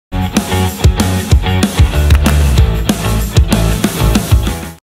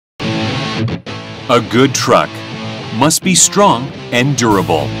A good truck must be strong and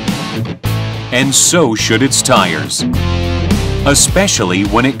durable. And so should its tires, especially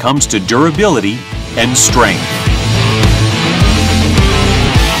when it comes to durability and strength.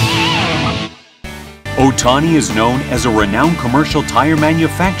 OTANI is known as a renowned commercial tire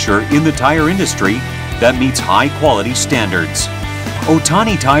manufacturer in the tire industry that meets high-quality standards.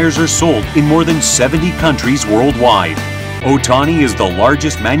 OTANI tires are sold in more than 70 countries worldwide. OTANI is the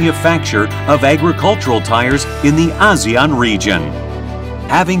largest manufacturer of agricultural tires in the ASEAN region.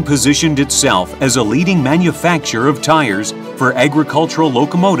 Having positioned itself as a leading manufacturer of tires for agricultural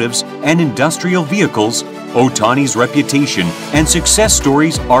locomotives and industrial vehicles, OTANI's reputation and success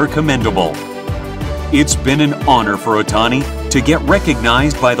stories are commendable. It's been an honor for OTANI to get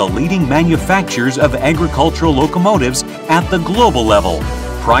recognized by the leading manufacturers of agricultural locomotives at the global level,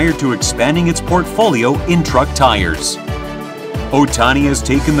 prior to expanding its portfolio in truck tires. OTANI has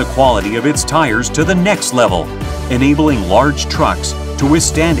taken the quality of its tires to the next level, enabling large trucks to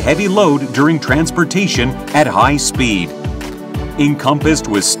withstand heavy load during transportation at high speed. Encompassed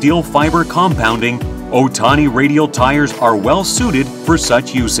with steel fiber compounding, OTANI radial tires are well suited for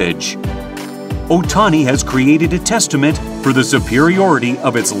such usage. OTANI has created a testament for the superiority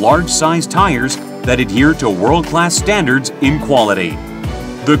of its large-size tires that adhere to world-class standards in quality.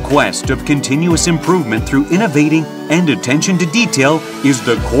 The quest of continuous improvement through innovating and attention to detail is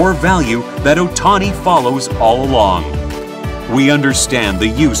the core value that OTANI follows all along. We understand the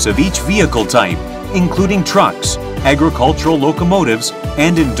use of each vehicle type, including trucks, agricultural locomotives,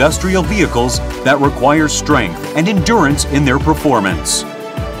 and industrial vehicles that require strength and endurance in their performance.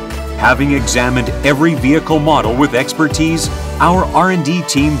 Having examined every vehicle model with expertise, our R&D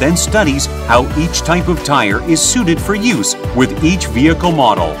team then studies how each type of tire is suited for use with each vehicle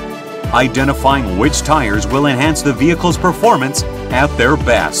model, identifying which tires will enhance the vehicle's performance at their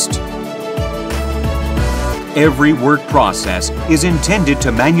best. Every work process is intended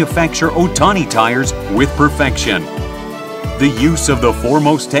to manufacture OTANI tires with perfection. The use of the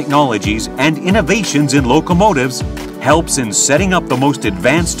foremost technologies and innovations in locomotives helps in setting up the most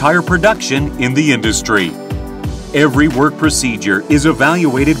advanced tire production in the industry. Every work procedure is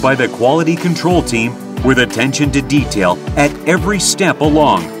evaluated by the quality control team with attention to detail at every step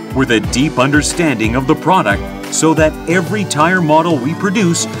along with a deep understanding of the product so that every tire model we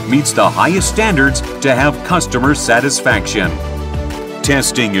produce meets the highest standards to have customer satisfaction.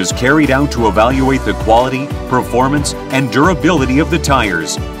 Testing is carried out to evaluate the quality, performance, and durability of the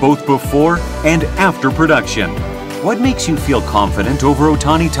tires, both before and after production. What makes you feel confident over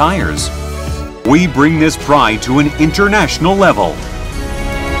OTANI tires? We bring this pride to an international level.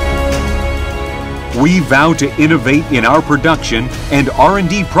 We vow to innovate in our production and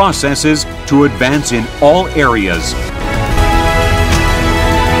R&D processes to advance in all areas.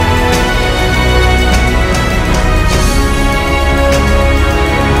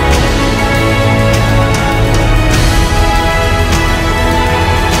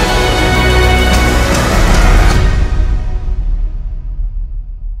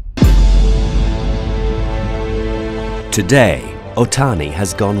 Today, OTANI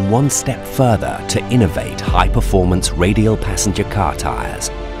has gone one step further to innovate high-performance radial passenger car tires.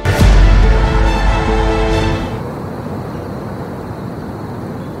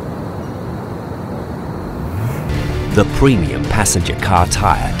 The premium passenger car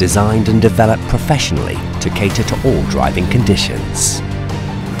tire designed and developed professionally to cater to all driving conditions,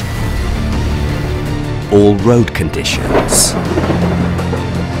 all road conditions,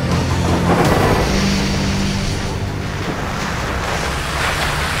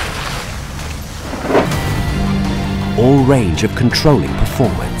 all range of controlling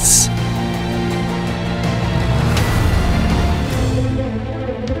performance.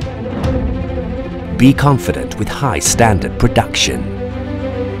 Be confident with high standard production.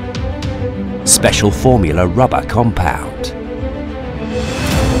 Special formula rubber compound.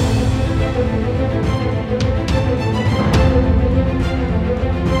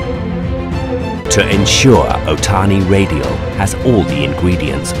 To ensure OTANI Radial has all the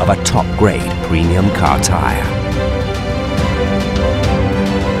ingredients of a top-grade premium car tire.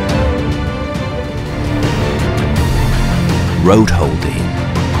 Road holding,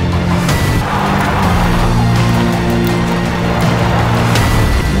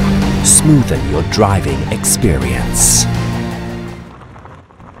 smoothen your driving experience.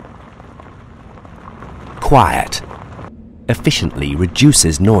 Quiet, efficiently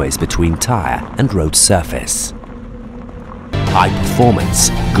reduces noise between tire and road surface. High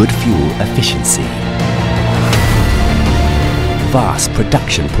performance, good fuel efficiency. Vast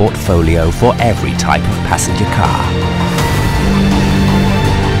production portfolio for every type of passenger car.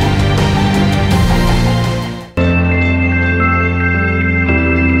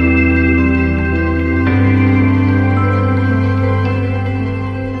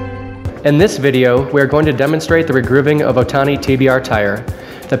 In this video, we are going to demonstrate the regrooving of OTANI TBR tire.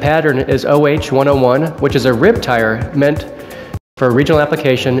 The pattern is OH101, which is a rib tire meant for regional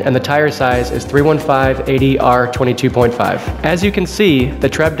application, and the tire size is 315/80R22.5. As you can see, the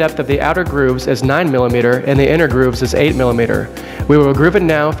tread depth of the outer grooves is 9 mm and the inner grooves is 8 mm. We will groove it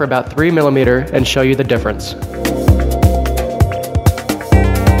now for about 3 mm and show you the difference.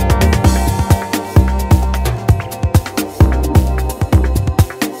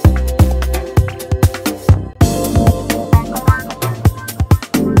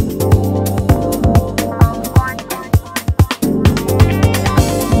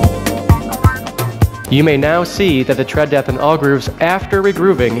 You may now see that the tread depth in all grooves after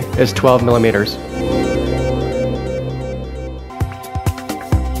regrooving is 12 millimeters.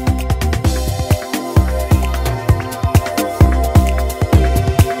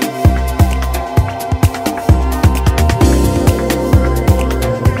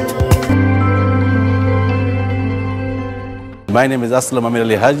 My name is Aslam Amir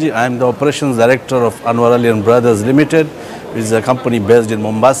Ali Haji. I am the Operations Director of Anwar Ali and Brothers Limited, which is a company based in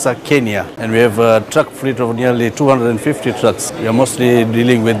Mombasa, Kenya. And we have a truck fleet of nearly 250 trucks. We are mostly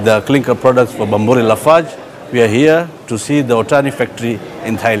dealing with the clinker products for Bamburi Lafarge. We are here to see the OTANI factory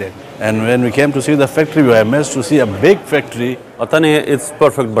in Thailand. And when we came to see the factory, we were amazed to see a big factory. OTANI is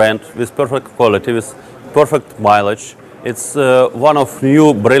perfect brand with perfect quality, with perfect mileage. It's one of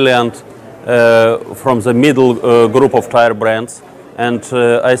new brilliant from the middle group of tire brands, and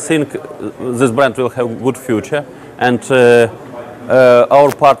I think this brand will have a good future. And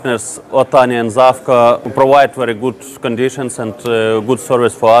our partners OTANI and Zavka provide very good conditions and good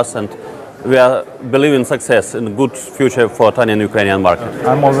service for us, and we are believing success in good future for OTANI and Ukrainian market.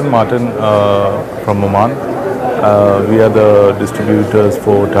 I'm Alvin Martin from Oman. We are the distributors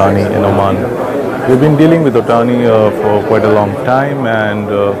for OTANI in Oman. We've been dealing with OTANI for quite a long time, and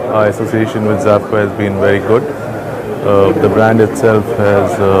our association with Zavka has been very good. The brand itself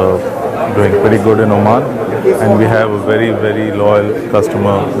is doing pretty good in Oman, and we have a very, very loyal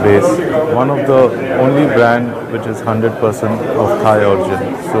customer base. One of the only brand which is 100% of Thai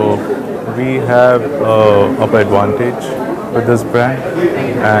origin. So we have upper advantage with this brand,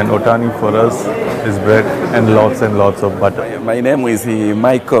 and OTANI for us is bread and lots of butter. My name is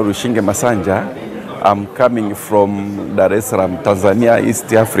Michael Rushinge Masanja. I'm coming from Dar es Salaam, Tanzania,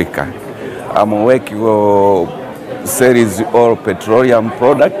 East Africa. I'm working on series all petroleum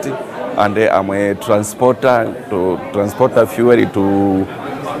product, and I'm a transporter to transport fuel to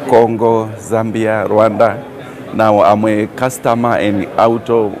Congo, Zambia, Rwanda. Now I'm a customer in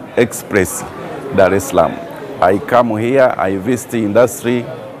Auto Express, Dar es Salaam. I come here, I visit industry.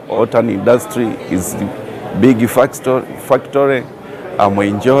 OTANI industry is big factory. I'm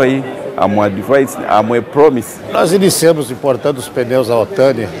enjoy. I'm advice, I'm a promise. Nós iniciamos importando os pneus da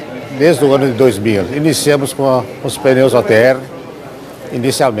OTANI desde o ano de 2000. Iniciamos com os pneus OTR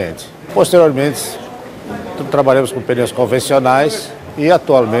inicialmente. Posteriormente, trabalhamos com pneus convencionais e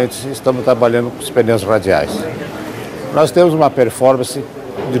atualmente estamos trabalhando com os pneus radiais. Nós temos uma performance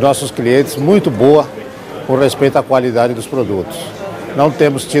de nossos clientes muito boa com respeito à qualidade dos produtos. Não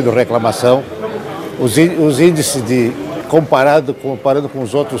temos tido reclamação. Os índices de comparando com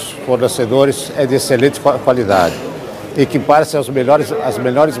os outros fornecedores, é de excelente qualidade. Equipar-se às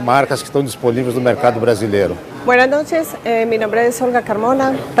melhores marcas que estão disponíveis no mercado brasileiro. Buenas noches, mi nombre es Olga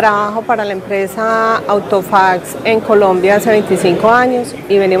Carmona, trabajo para la empresa Autofax en Colombia hace 25 años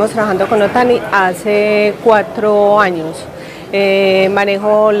y venimos trabajando con OTANI hace 4 años.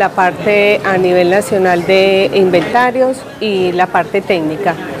 Manejo la parte a nivel nacional de inventarios y la parte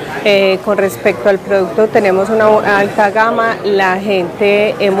técnica. Con respecto al producto, tenemos una alta gama, la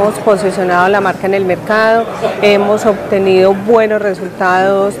gente hemos posicionado la marca en el mercado, hemos obtenido buenos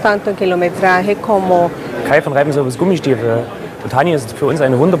resultados tanto en kilometraje como... Kai von Reifenservice Gummistiefel. OTANI ist für uns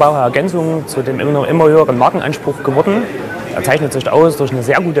eine wunderbare Ergänzung zu dem immer höheren Markenanspruch geworden. Er zeichnet sich aus durch eine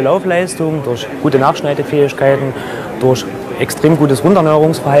sehr gute Laufleistung, durch gute Nachschneidefähigkeiten, durch extrem gutes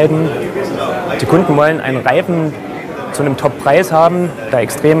Runderneuerungsverhalten. Die Kunden wollen einen Reifen zu einem Top-Preis haben, der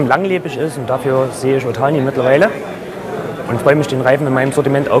extrem langlebig ist, und dafür sehe ich OTANI mittlerweile und freue mich, den Reifen in meinem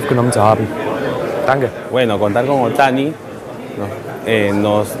Sortiment aufgenommen zu haben. Danke. Bueno, contar con OTANI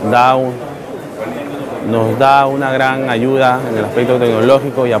nos da una gran ayuda en el aspecto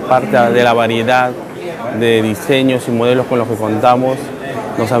tecnológico, y aparte de la variedad de diseños y modelos con los que contamos,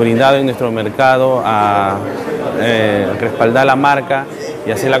 nos ha brindado en nuestro mercado a respaldar la marca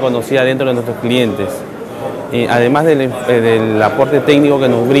y hacerla conocida dentro de nuestros clientes. Además del aporte técnico que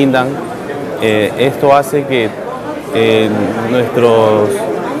nos brindan, esto hace que nuestros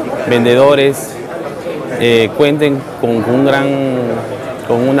vendedores cuenten con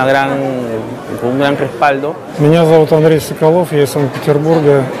con un gran respaldo. Меня зовут Андрей Соколов, я из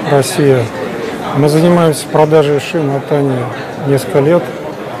Санкт-Петербурга, Россия. Мы занимаемся продажей шин OTANI несколько лет.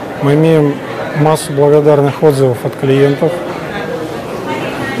 Мы имеем массу благодарных отзывов от клиентов.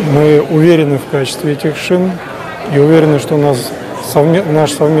 Мы уверены в качестве этих шин и уверены, что наш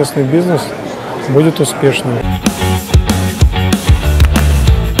совместный бизнес будет успешным.